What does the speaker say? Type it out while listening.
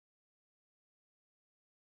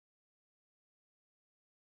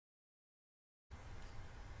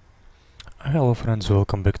Hello friends,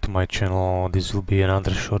 welcome back to my channel. This will be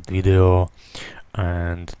another short video,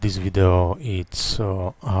 and this video it's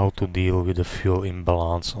how to deal with the fuel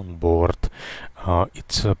imbalance on board.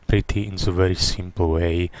 It's a very simple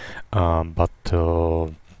way, but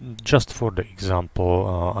just for the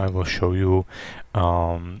example, I will show you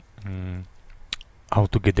how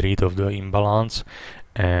to get rid of the imbalance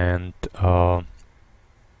and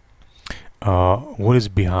what is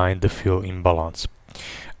behind the fuel imbalance.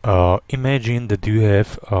 Imagine that you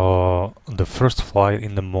have the first flight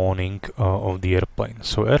in the morning of the airplane.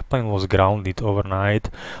 So airplane was grounded overnight,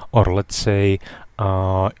 or let's say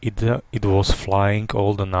it was flying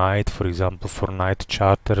all the night, for example for night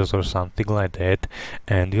charters or something like that,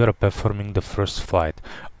 and you are performing the first flight.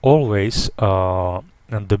 Always and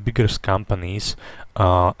the biggest companies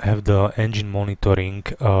have the engine monitoring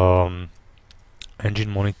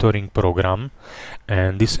program,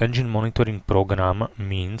 and this engine monitoring program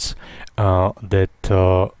means that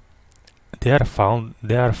they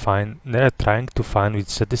are trying to find with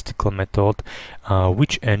statistical method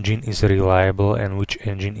which engine is reliable and which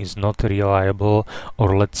engine is not reliable,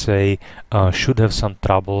 or let's say should have some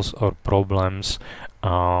troubles or problems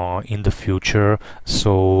in the future.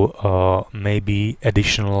 So maybe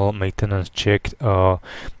additional maintenance check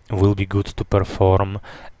will be good to perform.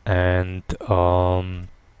 And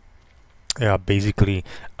yeah, basically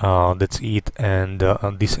that's it. And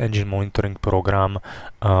this engine monitoring program,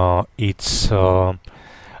 it's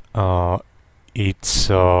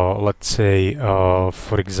let's say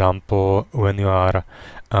for example when you are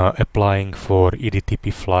applying for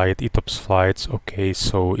EDTP flight, ETOPS flights, okay,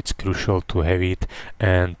 so it's crucial to have it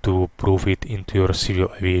and to prove it into your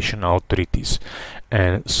civil aviation authorities.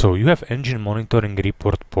 And so you have engine monitoring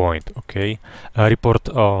report point, okay, report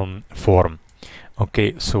form.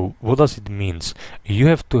 Okay, so what does it means? You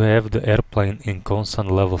have to have the airplane in constant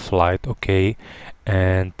level flight, okay,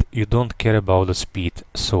 and you don't care about the speed.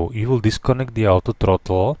 So you will disconnect the auto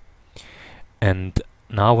throttle, and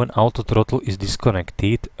now when auto throttle is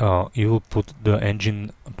disconnected, you will put the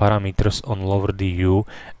engine parameters on lower DU,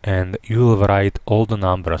 and you will write all the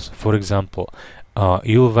numbers. For example,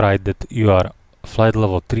 you will write that you are flight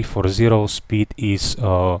level 340, speed is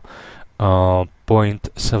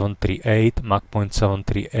 0.738, Mach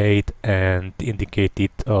 0.738, and indicated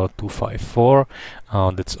 254.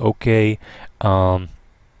 That's okay.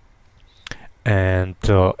 And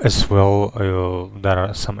as well there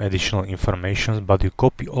are some additional informations, but you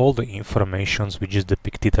copy all the informations which is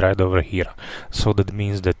depicted right over here. So that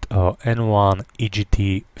means that N1,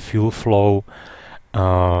 EGT, fuel flow,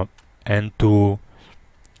 N2,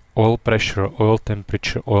 oil pressure, oil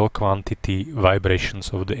temperature, oil quantity,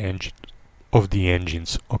 vibrations of the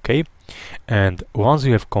engines, okay. And once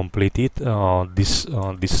you have completed this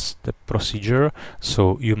step procedure,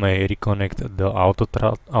 so you may reconnect the auto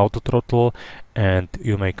throttle, and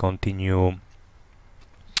you may continue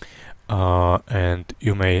and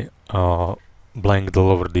you may blank the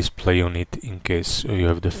lower display unit. In case you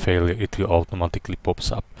have the failure, it will automatically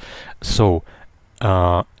pops up. So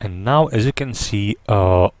and now as you can see,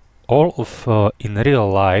 all of in real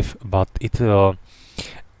life, but it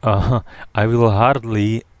I will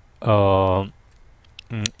hardly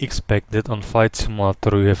expect that on flight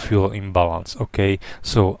simulator you have fuel imbalance, okay.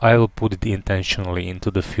 So I will put it intentionally into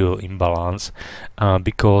the fuel imbalance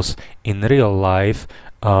because in real life,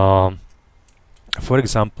 for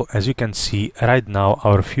example, as you can see right now,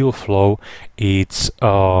 our fuel flow it's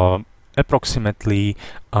approximately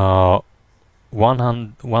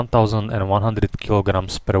 1100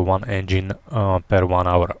 kilograms per one engine per 1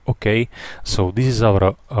 hour, okay. So this is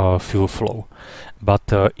our fuel flow,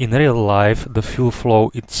 but in real life the fuel flow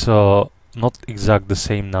it's not exact the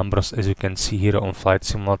same numbers as you can see here on flight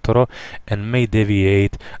simulator, and may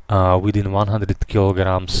deviate within 100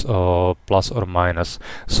 kilograms plus or minus.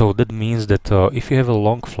 So that means that if you have a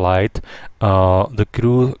long flight, the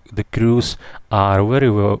crews are very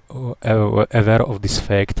well aware of this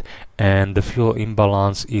fact, and the fuel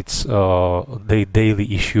imbalance it's the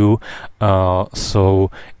daily issue. So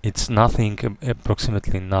it's nothing,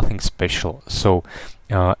 approximately nothing special. So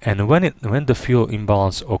and when the fuel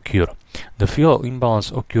imbalance occur, the fuel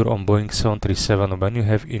imbalance occur on Boeing 737 when you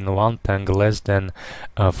have in one tank less than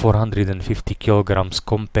 450 kilograms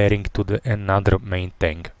comparing to the another main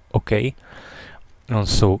tank, okay. And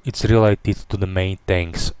so it's related to the main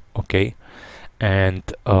tanks, okay. And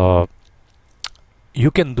You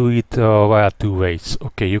can do it via two ways.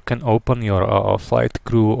 Okay, you can open your flight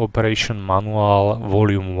crew operation manual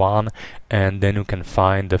volume 1, and then you can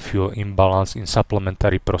find the fuel imbalance in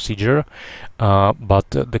supplementary procedure, but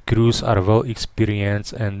the crews are well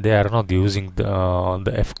experienced and they are not using the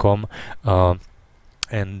FCOM,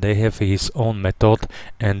 and they have his own method,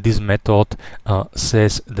 and this method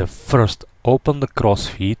says the first open the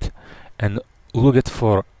crossfeed and look at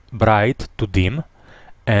for bright to dim,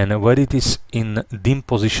 and when it is in dim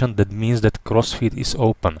position, that means that crossfeed is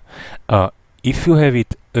open. If you have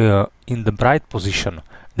it in the bright position,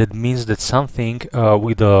 that means that something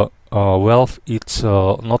with the valve it's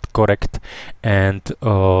not correct, and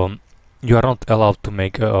you are not allowed to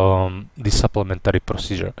make this supplementary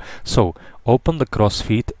procedure. So open the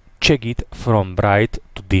crossfeed, check it from bright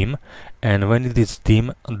to dim, and when it is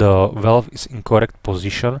dim, the valve is in correct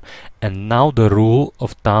position. And now the rule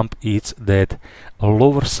of thumb is that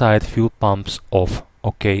lower side fuel pumps off.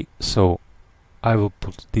 Okay, so I will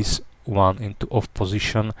put this one into off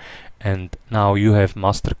position, and now you have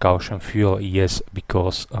master caution fuel yes,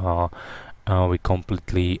 because we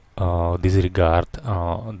completely disregard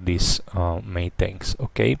these main tanks.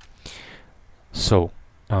 Okay, so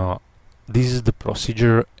this is the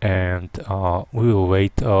procedure, and we will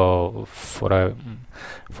wait for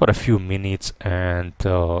a few minutes, and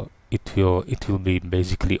it will be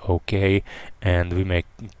basically okay, and we may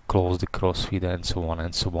close the crossfeed and so on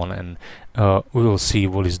and so on, and we will see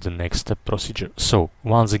what is the next procedure. So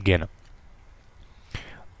once again,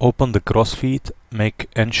 open the crossfeed,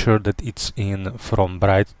 ensure that it's in from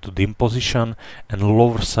bright to dim position, and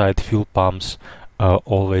lower side fuel pumps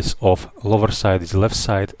always off. Lower side is left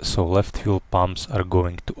side, so left fuel pumps are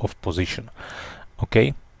going to off position.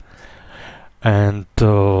 Okay, and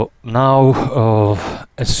now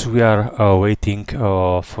as we are waiting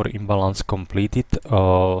for imbalance completed,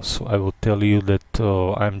 so I will tell you that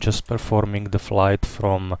I'm just performing the flight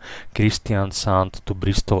from Kristiansand to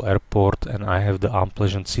Bristol airport, and I have the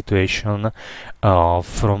unpleasant situation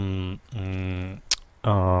from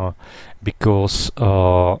because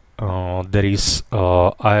there is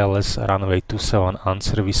ILS runway 27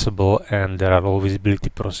 unserviceable, and there are all visibility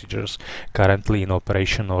procedures currently in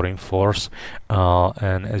operation or in force,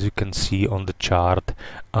 and as you can see on the chart,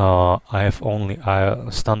 I have only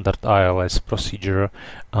standard ILS procedure,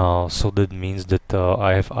 so that means that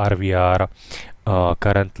I have RVR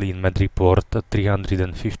currently in med report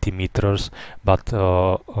 350 meters, but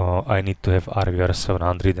I need to have RVR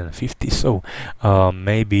 750, so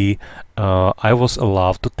maybe I was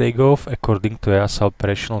allowed to take off according to EASA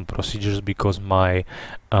operational procedures, because my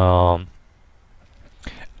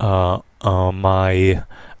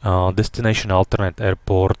destination alternate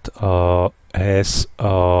airport has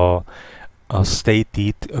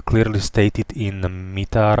clearly stated in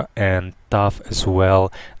METAR and TAF as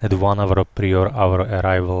well, that 1 hour prior our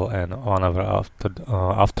arrival and 1 hour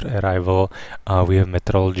after arrival we have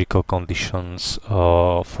meteorological conditions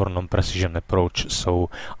for non-precision approach, so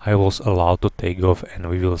I was allowed to take off, and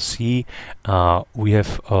we will see. We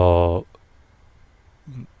have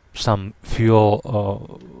some fuel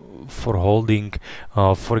for holding.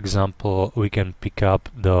 For example, we can pick up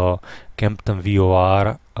the Kempton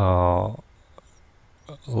VOR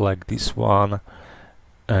like this one,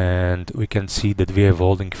 and we can see that we have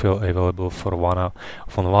holding fuel available for 1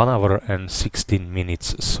 hour and 16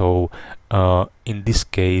 minutes. So in this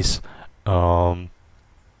case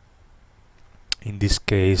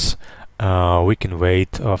we can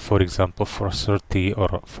wait for example for 30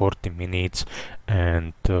 or 40 minutes,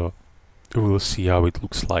 and we'll see how it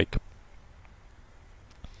looks like.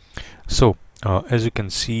 So as you can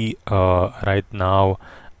see right now,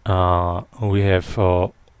 we have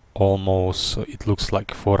almost, it looks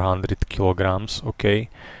like 400 kilograms, okay,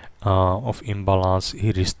 of imbalance.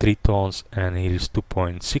 Here is 3 tons and here is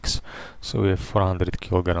 2.6, so we have 400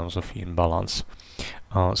 kilograms of imbalance.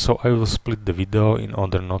 So I will split the video in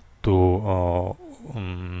order not to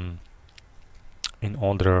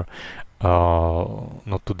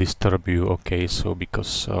not to disturb you, okay, so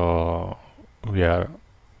because we are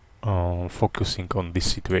focusing on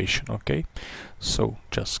this situation, okay, so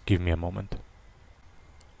just give me a moment.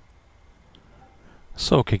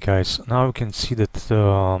 So okay guys, now you can see that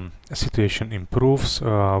the situation improves,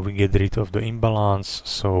 we get rid of the imbalance,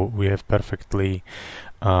 so we have perfectly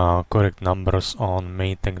correct numbers on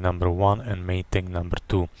main tank number 1 and main tank number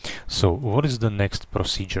 2. So what is the next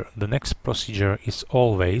procedure? The next procedure is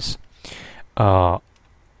always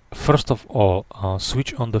first of all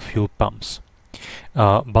switch on the fuel pumps,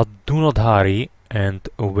 but do not hurry and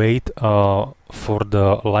wait for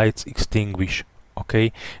the lights extinguish.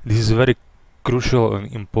 Okay, this is very crucial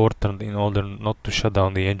and important in order not to shut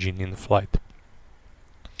down the engine in flight.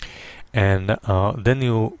 And then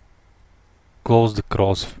you close the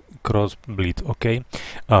cross bleed. Okay,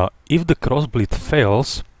 if the cross bleed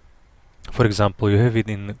fails, for example, you have it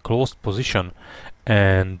in closed position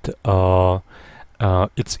and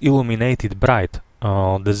it's illuminated bright,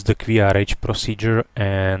 that's the QRH procedure,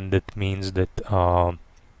 and that means that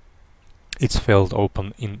it's failed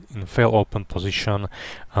open in fail open position.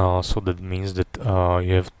 So that means that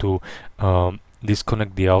you have to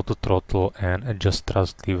disconnect the auto throttle and adjust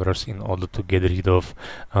thrust levers in order to get rid of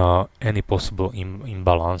any possible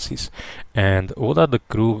imbalances. And what are the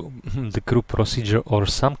crew procedure, or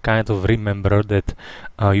some kind of remember that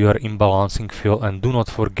you are imbalancing fuel, and do not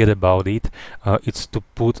forget about it. It's to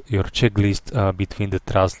put your checklist between the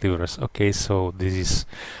thrust levers. Okay, so this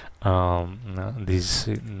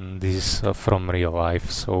is from real life.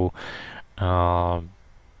 So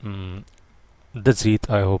that's it.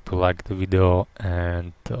 I hope you liked the video,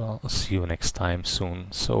 and see you next time soon.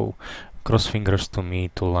 So cross fingers to me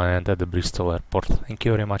to land at the Bristol airport. Thank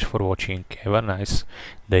you very much for watching. Have a nice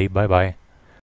day. Bye bye.